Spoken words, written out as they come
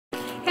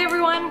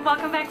everyone,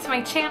 welcome back to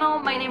my channel.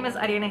 My name is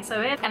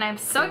ArianaYsabelBeauty and I'm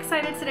so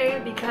excited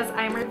today because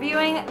I'm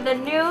reviewing the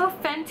new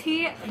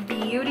Fenty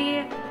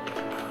beauty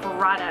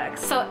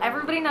products. So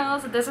everybody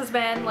knows that this has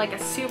been like a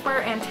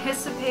super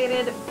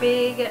anticipated,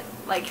 big,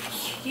 like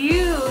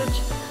huge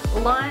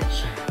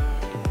launch,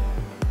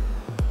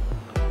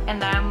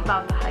 and I'm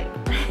about to hype.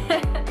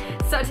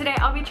 So today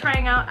I'll be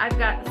trying out, I've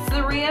got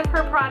 3 of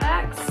her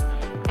products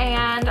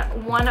and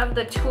one of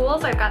the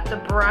tools. I've got the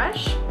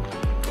brush.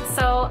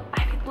 So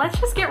let's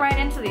just get right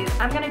into these.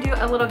 I'm gonna do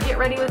a little get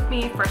ready with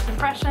me, first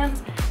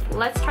impressions.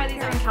 Let's try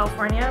these. I'm in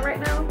California right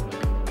now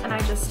and I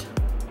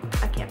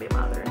can't be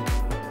bothered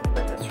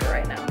with this for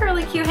right now.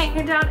 Really cute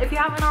hanging down. If you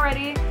haven't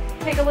already,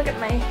 take a look at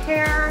my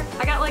hair.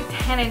 I got like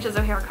 10 inches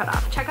of hair cut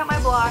off. Check out my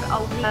blog.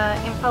 I'll leave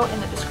the info in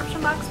the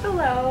description box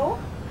below.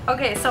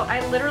 Okay, so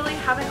I literally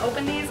haven't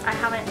opened these. I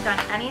haven't done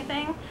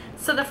anything.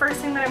 So the first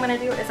thing that I'm gonna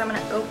do is I'm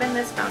gonna open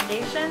this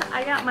foundation.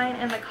 I got mine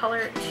in the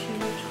color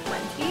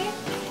 220.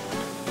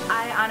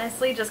 I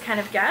honestly just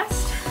kind of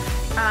guessed.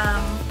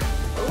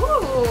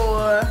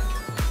 Ooh.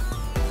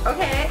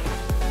 Okay.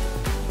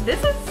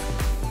 This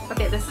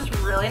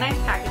is really nice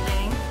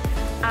packaging.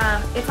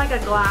 It's like a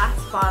glass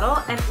bottle,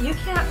 and you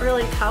can't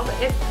really tell, but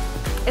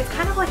it's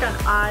kind of like an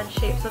odd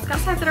shape. So it's got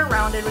sides that are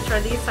rounded, which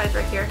are these sides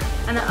right here,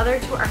 and the other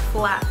 2 are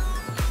flat.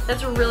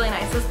 That's really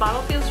nice. This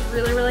bottle feels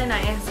really, really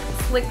nice.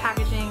 Slick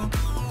packaging,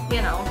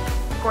 you know,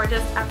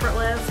 gorgeous,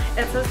 effortless.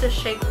 It says to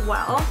shake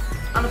well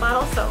on the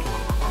bottle, so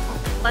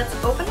let's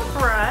open a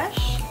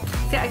brush.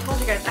 See, I told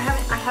you guys, I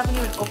haven't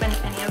even opened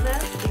any of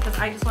this because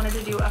I just wanted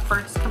to do a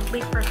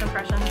complete first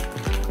impression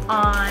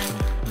on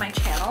my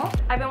channel.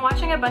 I've been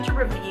watching a bunch of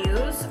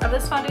reviews of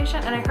this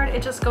foundation and I heard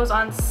it just goes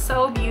on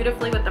so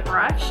beautifully with the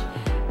brush.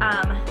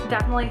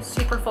 Definitely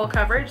super full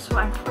coverage, so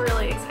I'm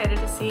really excited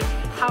to see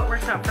how it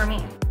works out for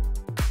me.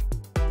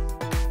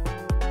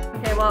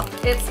 Okay, well,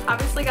 it's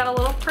obviously got a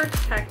little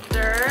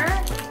protector.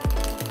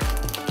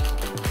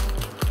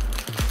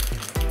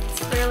 It's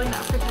clearly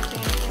not protecting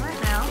anything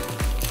right now.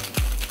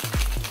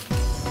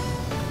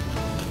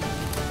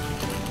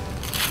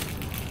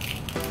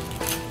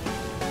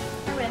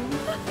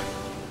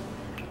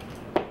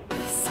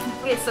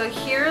 Okay, so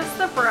here's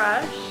the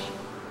brush.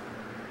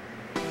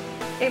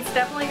 It's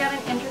definitely got an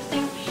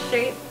interesting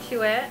shape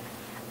to it.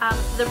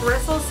 The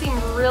bristles seem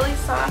really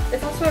soft.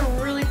 It's also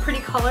a really pretty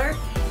color.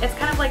 It's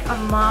kind of like a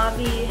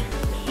mauve-y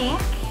pink.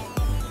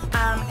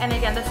 And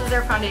again, this is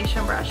their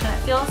foundation brush, and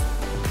it feels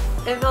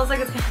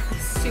like it's gonna be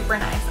super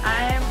nice.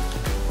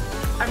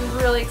 I'm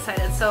really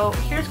excited. So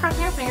here's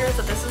crossing your fingers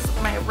that this is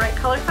my right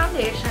color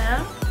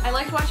foundation. I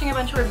liked watching a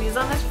bunch of reviews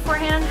on this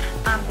beforehand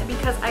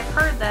because I've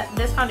heard that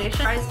this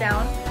foundation dries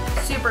down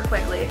super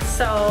quickly.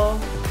 So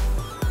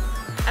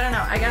I don't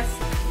know, I guess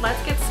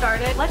let's get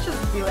started. Let's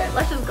just do it.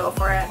 Let's just go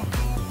for it.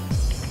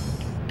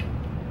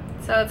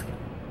 So it's,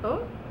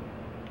 oh.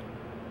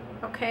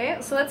 Okay,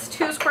 so that's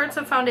 2 squirts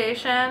of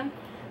foundation.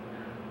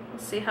 We'll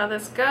see how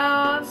this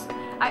goes.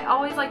 I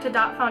always like to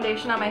dot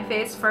foundation on my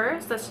face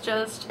first. That's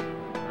just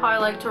how I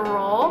like to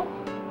roll.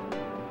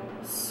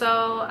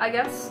 So I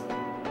guess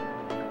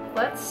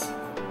let's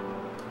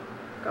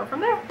go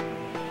from there.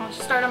 I'll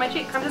just start on my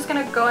cheek. I'm just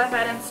gonna go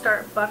ahead and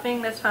start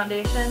buffing this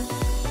foundation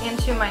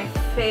into my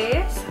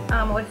face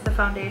with the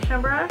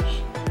foundation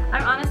brush.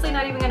 I'm honestly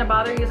not even gonna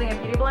bother using a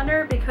beauty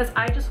blender because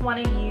I just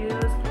wanna use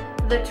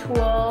the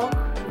tool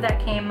that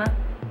came,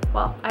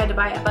 well, I had to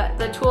buy it, but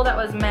the tool that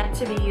was meant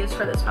to be used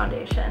for this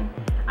foundation.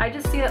 I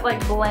just see it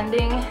like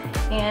blending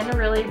in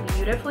really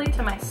beautifully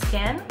to my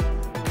skin.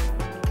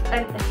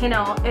 And you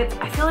know,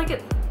 I feel like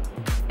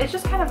it's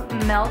just kind of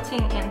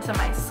melting into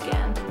my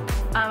skin.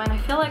 And I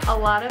feel like a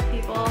lot of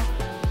people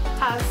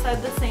have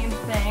said the same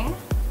thing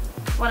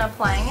when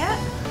applying it.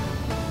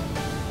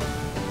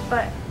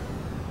 But,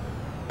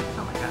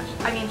 oh my gosh,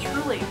 I mean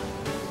truly,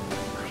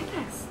 look at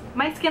this.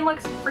 My skin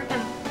looks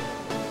freaking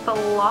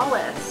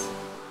flawless.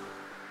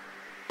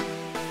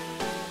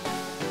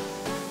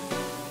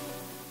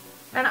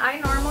 And I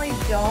normally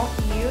don't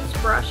use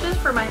brushes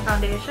for my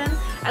foundation.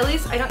 At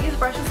least I don't use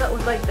brushes that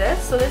look like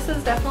this. So this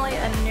is definitely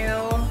a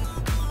new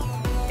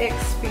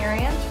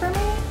experience for me.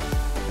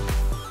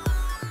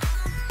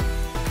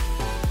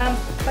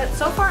 But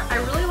so far I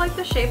really like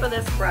the shape of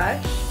this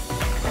brush.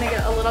 I'm gonna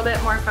get a little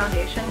bit more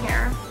foundation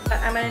here. But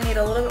I'm gonna need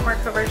a little bit more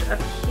coverage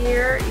up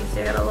here. You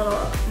see I got a little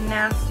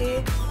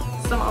nasty.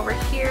 Some over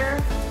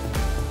here.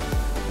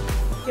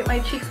 Get my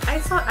cheeks. I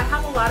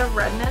have a lot of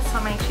redness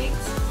on my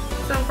cheeks.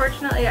 So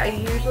unfortunately I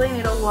usually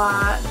need a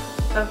lot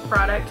of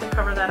product to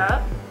cover that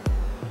up.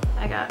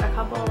 I got a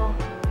couple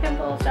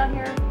pimples down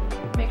here.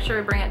 Make sure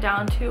we bring it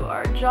down to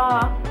our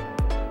jaw.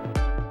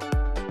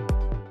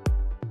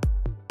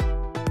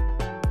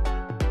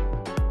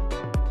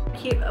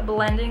 Keep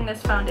blending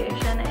this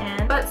foundation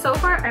in. But so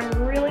far I'm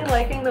really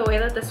liking the way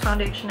that this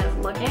foundation is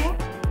looking.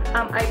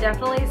 I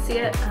definitely see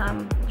it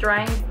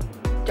drying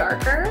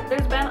darker.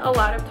 There's been a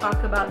lot of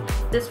talk about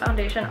this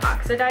foundation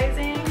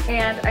oxidizing,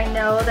 and I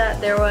know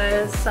that there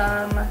was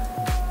some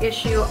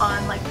issue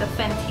on like the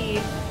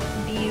Fenty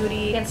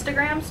Beauty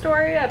Instagram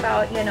story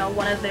about, you know,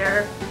 one of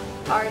their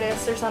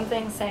artists or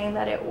something saying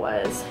that it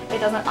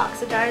doesn't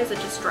oxidize, it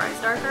just dries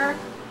darker.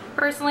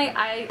 Personally,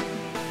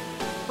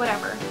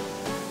 whatever.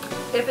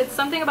 If it's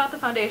something about the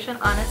foundation,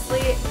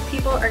 honestly,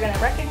 people are gonna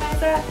recognize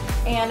that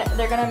and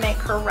they're gonna make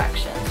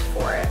corrections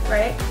for it,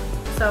 right?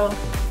 So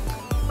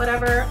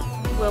whatever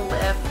will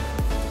live.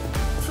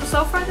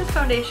 So far this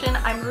foundation,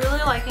 I'm really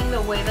liking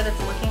the way that it's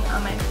looking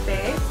on my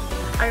face.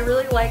 I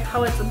really like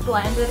how it's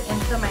blended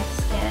into my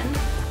skin.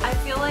 I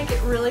feel like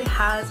it really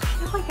has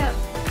kind of like I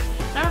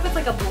don't know if it's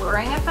like a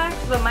blurring effect,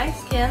 but my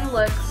skin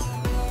looks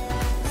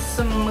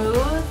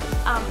smooth.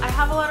 I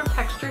have a lot of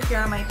texture here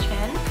on my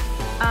chin,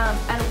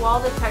 and while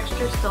the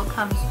texture still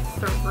comes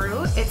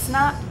through, it's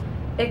not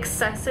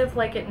excessive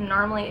like it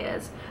normally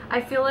is.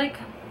 I feel like,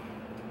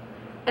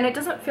 and it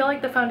doesn't feel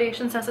like the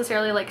foundation's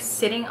necessarily like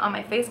sitting on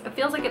my face. It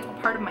feels like it's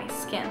part of my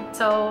skin.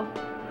 So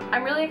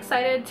I'm really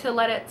excited to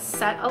let it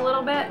set a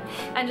little bit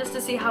and just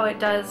to see how it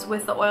does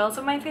with the oils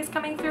of my face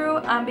coming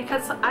through,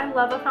 because I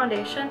love a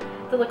foundation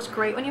that looks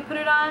great when you put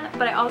it on,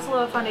 but I also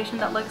love a foundation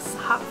that looks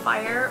hot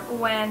fire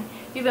when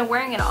you've been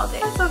wearing it all day.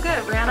 That's so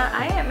good, Rihanna.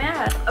 I ain't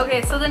mad.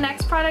 Okay, so the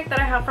next product that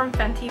I have from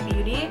Fenty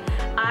Beauty,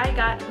 I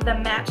got the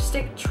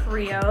Matchstick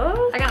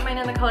Trio. I got mine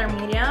in the color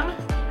medium,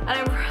 and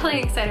I'm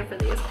really excited for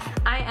these.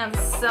 I am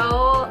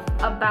so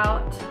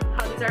about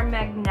how these are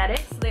magnetic,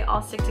 so they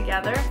all stick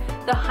together.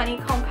 The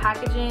honeycomb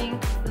packaging,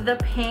 the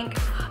pink,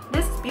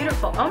 this is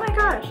beautiful. Oh my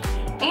gosh.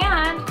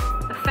 And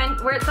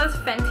where it says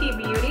Fenty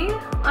Beauty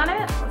on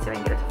it, let's see if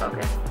I can get it to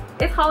focus.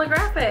 It's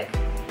holographic.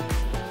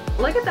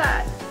 Look at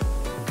that.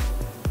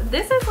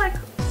 This is like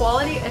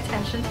quality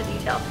attention to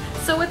detail.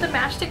 So with the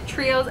Matchstick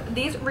Trios,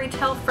 these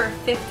retail for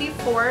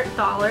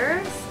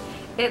 $54.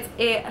 It's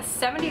a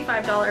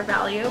 $75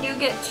 value. You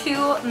get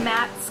 2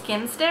 matte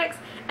skin sticks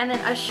and then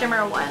a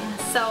shimmer one.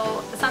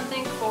 So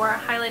something for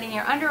highlighting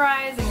your under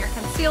eyes and your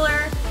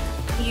concealer.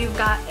 You've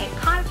got a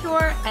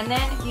contour, and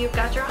then you've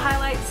got your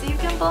highlights so you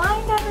can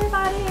blind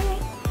everybody.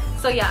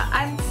 So yeah,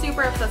 I'm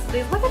super obsessed with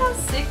these. Look at how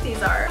sick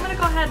these are. I'm gonna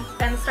go ahead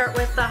and start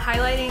with the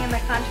highlighting and the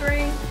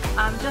contouring,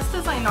 just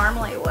as I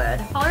normally would.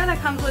 The color that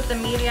comes with the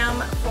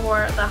medium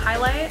for the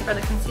highlight or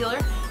the concealer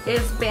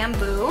is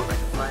Bamboo.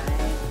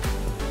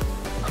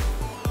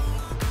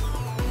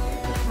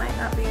 This might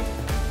not be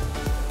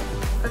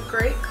a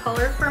great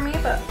color for me,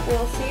 but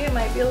we'll see. It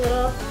might be a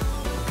little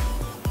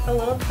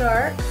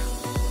dark.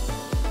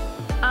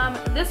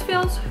 This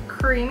feels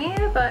creamy,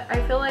 but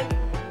I feel like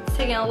it's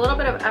taking a little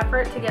bit of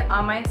effort to get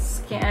on my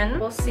skin.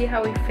 We'll see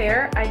how we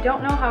fare. I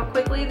don't know how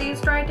quickly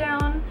these dry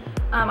down.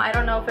 I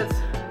don't know if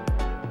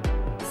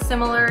it's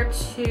similar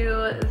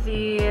to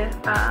the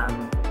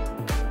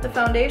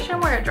foundation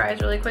where it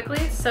dries really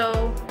quickly,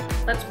 so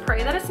let's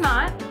pray that it's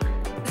not.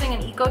 Using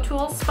an Eco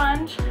Tool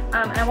sponge,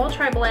 and we'll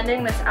try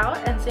blending this out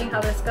and seeing how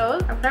this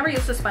goes. I've never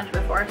used a sponge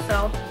before,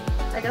 so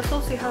I guess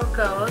we'll see how it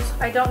goes.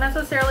 I don't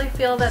necessarily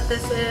feel that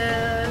this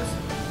is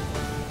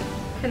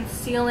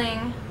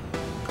concealing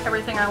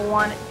everything I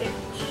want it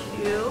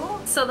to.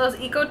 So those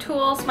Eco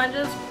Tool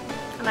sponges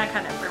are not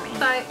kind of for me.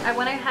 So I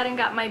went ahead and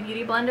got my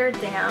Beauty Blender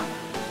damp.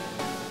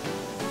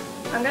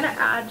 I'm gonna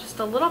add just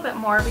a little bit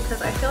more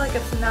because I feel like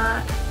it's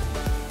not,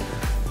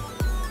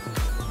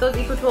 those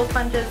Eco Tool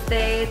sponges,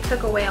 they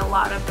took away a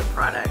lot of the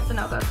product. So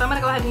no go. So I'm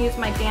gonna go ahead and use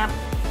my damp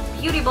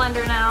Beauty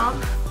Blender now.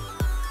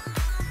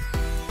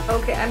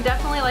 Okay, I'm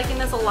definitely liking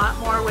this a lot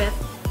more with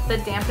the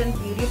dampened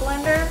Beauty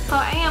Blender. So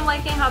I am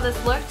liking how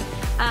this looked.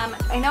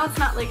 I know it's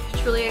not like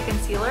truly a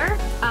concealer.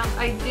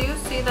 I do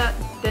see that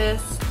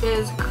this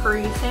is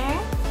creasing.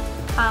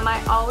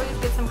 I always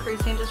get some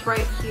creasing just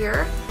right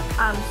here.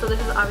 So this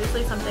is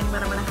obviously something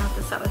that I'm gonna have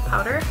to set with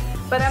powder.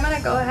 But I'm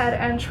gonna go ahead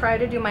and try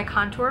to do my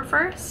contour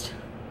first.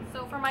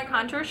 So for my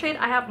contour shade,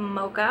 I have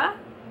Mocha.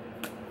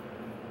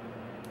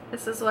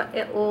 This is what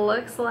it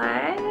looks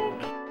like.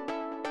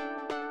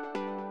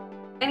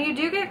 And you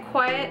do get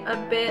quite a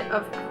bit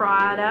of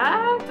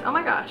product. Oh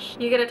my gosh.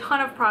 You get a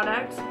ton of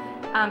product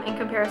in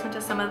comparison to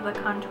some of the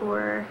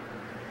contour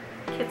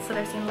kits that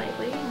I've seen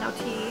lately. No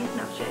tea,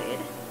 no shade,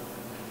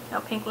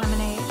 no pink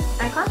lemonade,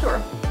 and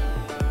contour.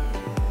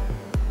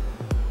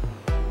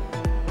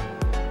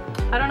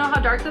 I don't know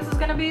how dark this is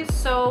gonna be,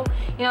 so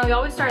you know, you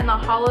always start in the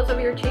hollows of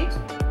your cheeks,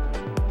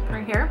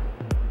 right here.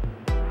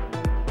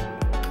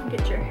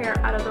 Get your hair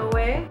out of the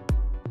way.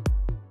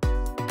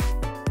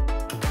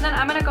 And then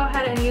I'm gonna go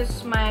ahead and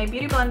use my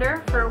Beauty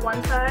Blender for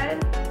one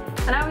side.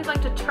 And I always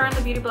like to turn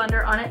the Beauty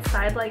Blender on its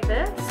side like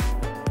this.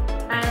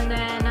 And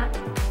then,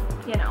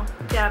 you know,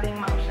 dabbing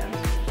motions.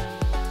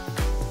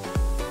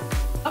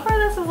 So far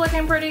this is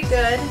looking pretty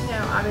good. You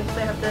know,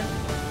 obviously I have to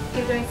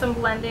keep doing some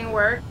blending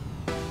work.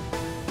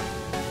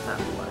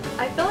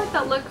 I feel like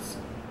that looks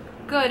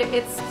good.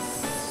 It's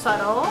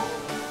subtle,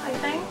 I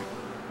think,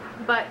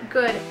 but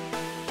good.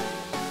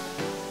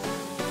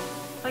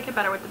 I like it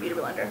better with the Beauty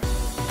Blender.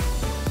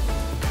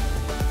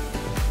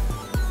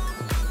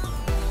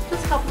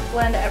 Just helps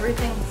blend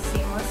everything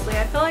seamlessly.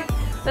 I feel like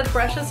with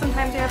brushes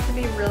sometimes you have to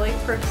be really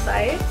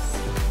precise,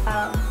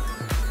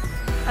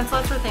 and so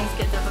that's where things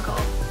get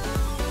difficult.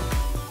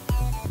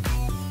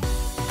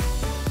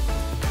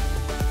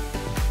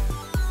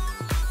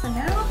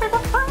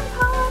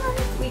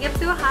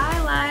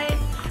 highlight.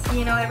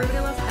 You know, everybody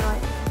loves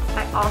highlight.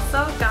 I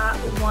also got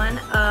one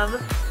of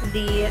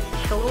the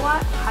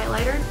Killawatt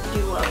highlighter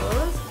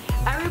duos.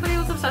 Everybody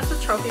was obsessed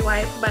with Trophy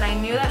Wife, but I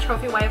knew that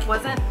Trophy Wife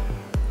wasn't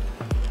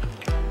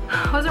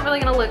really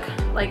gonna look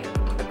like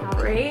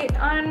great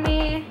on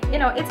me. You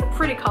know, it's a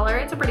pretty color,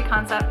 it's a pretty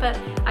concept, but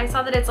I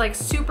saw that it's like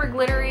super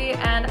glittery,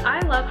 and I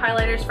love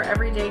highlighters for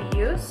everyday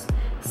use.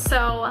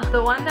 So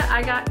the one that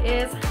I got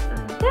is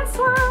this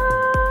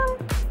one.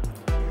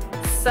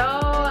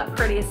 So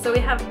pretty. So we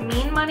have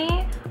Mean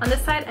Money on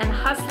this side and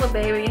Hustler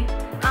Baby.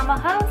 I'm a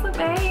hustler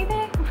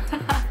baby.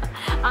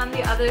 On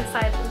the other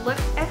side. Look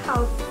at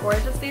how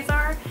gorgeous these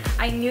are.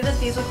 I knew that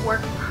these would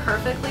work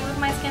perfectly with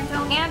my skin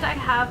tone. And I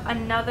have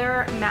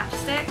another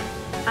matchstick.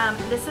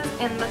 This is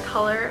in the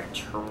color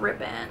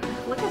Trippin.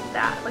 Look at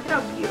that. Look at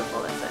how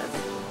beautiful this is.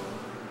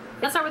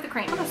 Let's start with the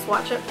cream. I'm gonna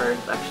swatch it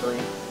first, actually.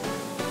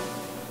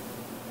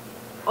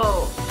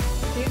 Oh,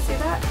 do you see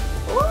that?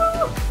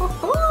 Ooh,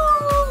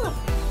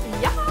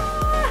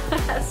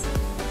 yes!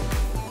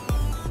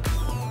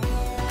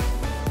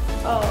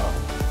 Oh,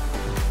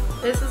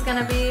 this is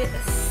gonna be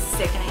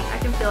sickening. I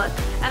can feel it.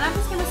 And I'm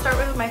just gonna start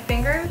with my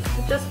fingers,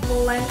 just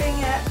blending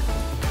it,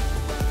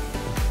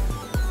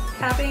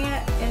 tapping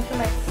it into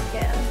my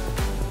skin.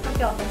 I don't know if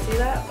y'all can see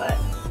that, but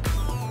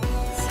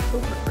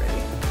super pretty.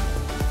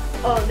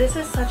 Oh, this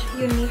is such a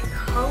unique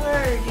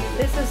color, dude.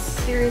 This is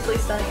seriously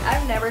stunning.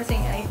 I've never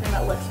seen anything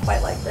that looks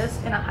quite like this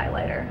in a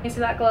highlighter. You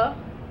see that glow?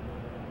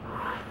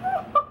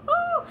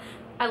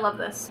 I love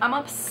this. I'm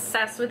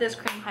obsessed with this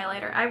cream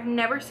highlighter. I've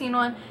never seen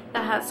one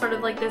that has sort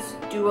of like this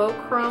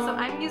duochrome. So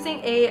I'm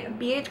using a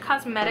BH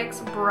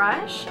Cosmetics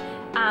brush.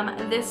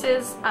 This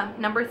is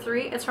number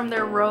 3. It's from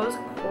their Rose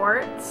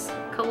Quartz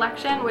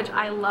collection, which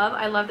I love.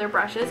 I love their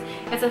brushes.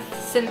 It's a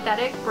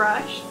synthetic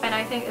brush, and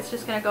I think it's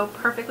just gonna go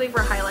perfectly for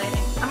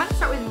highlighting. I'm gonna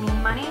start with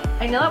Mean Money.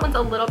 I know that one's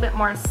a little bit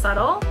more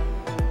subtle.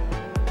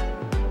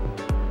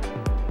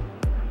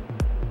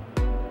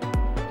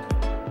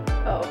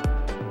 Oh,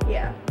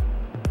 yeah.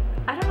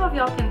 I don't know if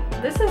y'all can,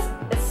 this is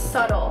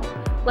subtle.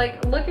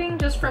 Like, looking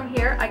just from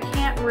here, I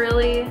can't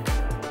really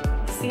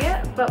see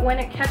it, but when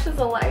it catches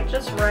the light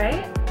just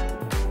right,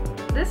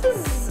 this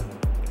is,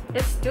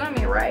 it's doing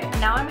me right.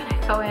 Now I'm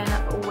gonna go in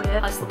with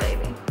Hustle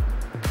Baby.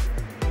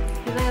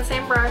 Using the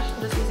same brush,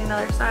 I'm just using the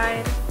other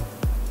side.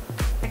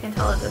 I can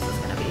tell that this is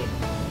gonna be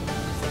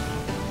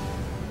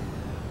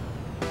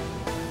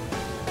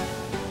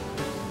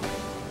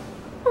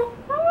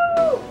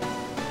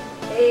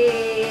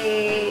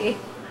hey.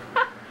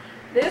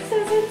 This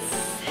is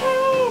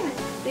insane!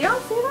 Do y'all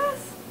see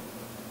this?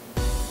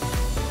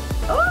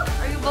 Oh,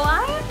 are you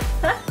blind?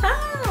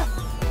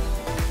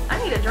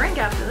 I need a drink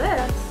after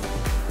this.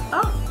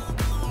 Oh,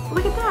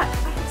 look at that.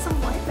 I have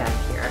some light back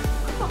here.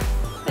 Oh,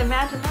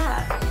 imagine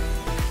that.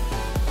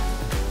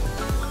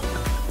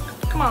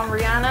 Come on,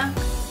 Rihanna.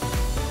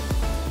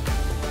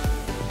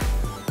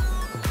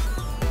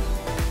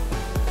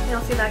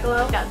 Y'all see that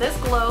glow? Yeah, this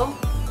glow,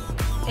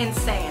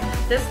 insane.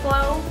 This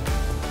glow,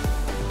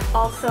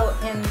 also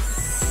insane.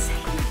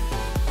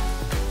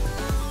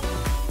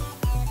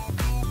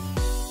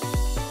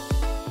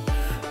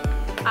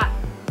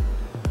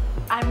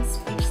 I'm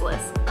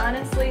speechless.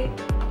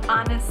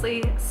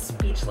 Honestly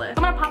speechless.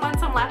 I'm gonna pop on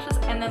some lashes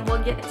and then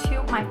we'll get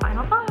to my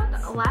final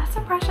thoughts. Last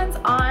impressions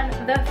on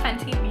the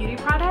Fenty beauty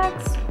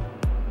products.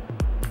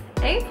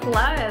 A+.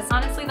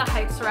 Honestly, the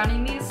hype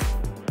surrounding these,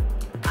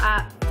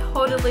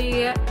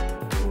 totally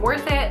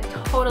worth it,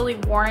 totally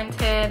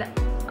warranted.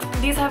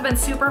 These have been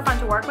super fun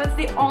to work with.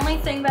 The only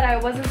thing that I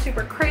wasn't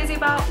super crazy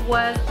about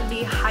was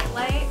the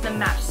highlight, the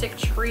matchstick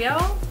trio,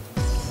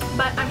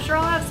 but I'm sure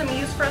I'll have some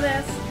use for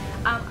this.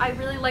 I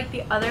really like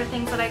the other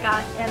things that I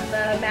got in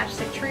the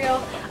matchstick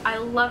trio. I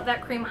love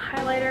that cream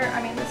highlighter.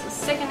 I mean, this is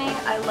sickening.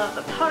 I love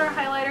the powder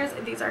highlighters.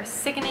 These are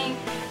sickening.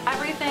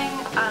 Everything,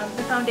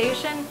 the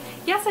foundation,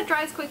 yes, it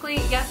dries quickly.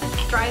 Yes,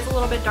 it dries a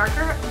little bit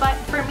darker, but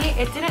for me,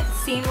 it didn't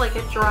seem like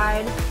it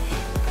dried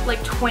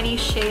like 20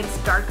 shades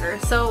darker.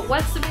 So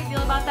what's the big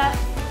deal about that?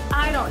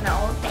 I don't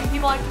know. Do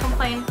people like to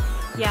complain?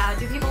 Yeah.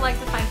 Do people like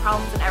to find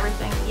problems in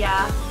everything?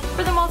 Yeah.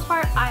 For the most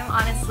part, I'm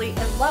honestly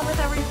in love with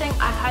everything.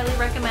 I highly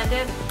recommend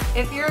it.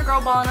 If you're a girl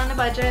balling on a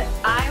budget,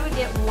 I would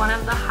get one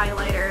of the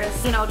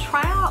highlighters. You know,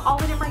 try out all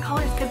the different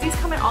colors because these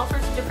come in all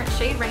sorts of different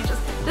shade ranges.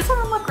 This one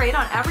will look great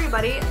on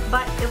everybody,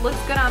 but it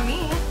looks good on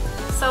me.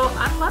 So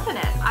I'm loving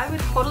it. I would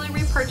totally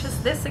repurchase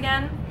this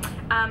again.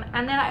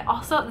 And then I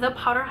also, the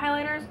powder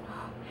highlighters,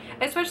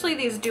 especially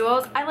these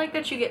duos, I like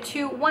that you get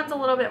two. One's a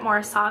little bit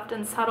more soft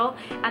and subtle,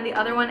 and the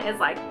other one is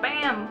like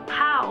bam,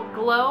 pow,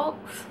 glow.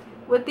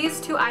 With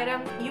these two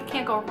items, you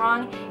can't go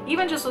wrong.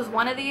 Even just with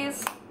one of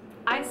these,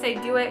 I say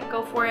do it,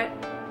 go for it.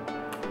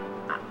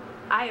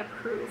 I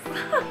approve.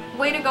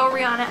 Way to go,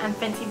 Rihanna and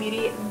Fenty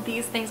Beauty.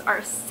 These things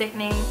are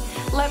sickening.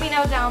 Let me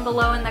know down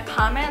below in the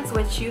comments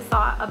what you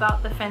thought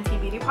about the Fenty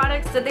Beauty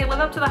products. Did they live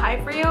up to the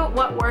hype for you?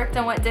 What worked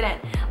and what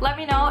didn't? Let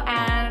me know,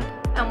 and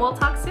we'll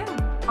talk soon.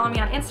 Follow me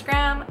on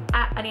Instagram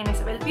at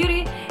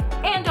ArianaYsabelBeauty.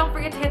 And don't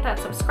forget to hit that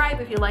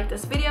subscribe if you like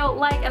this video,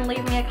 like and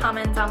leave me a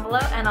comment down below,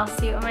 and I'll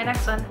see you in my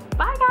next one.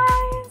 Bye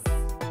guys!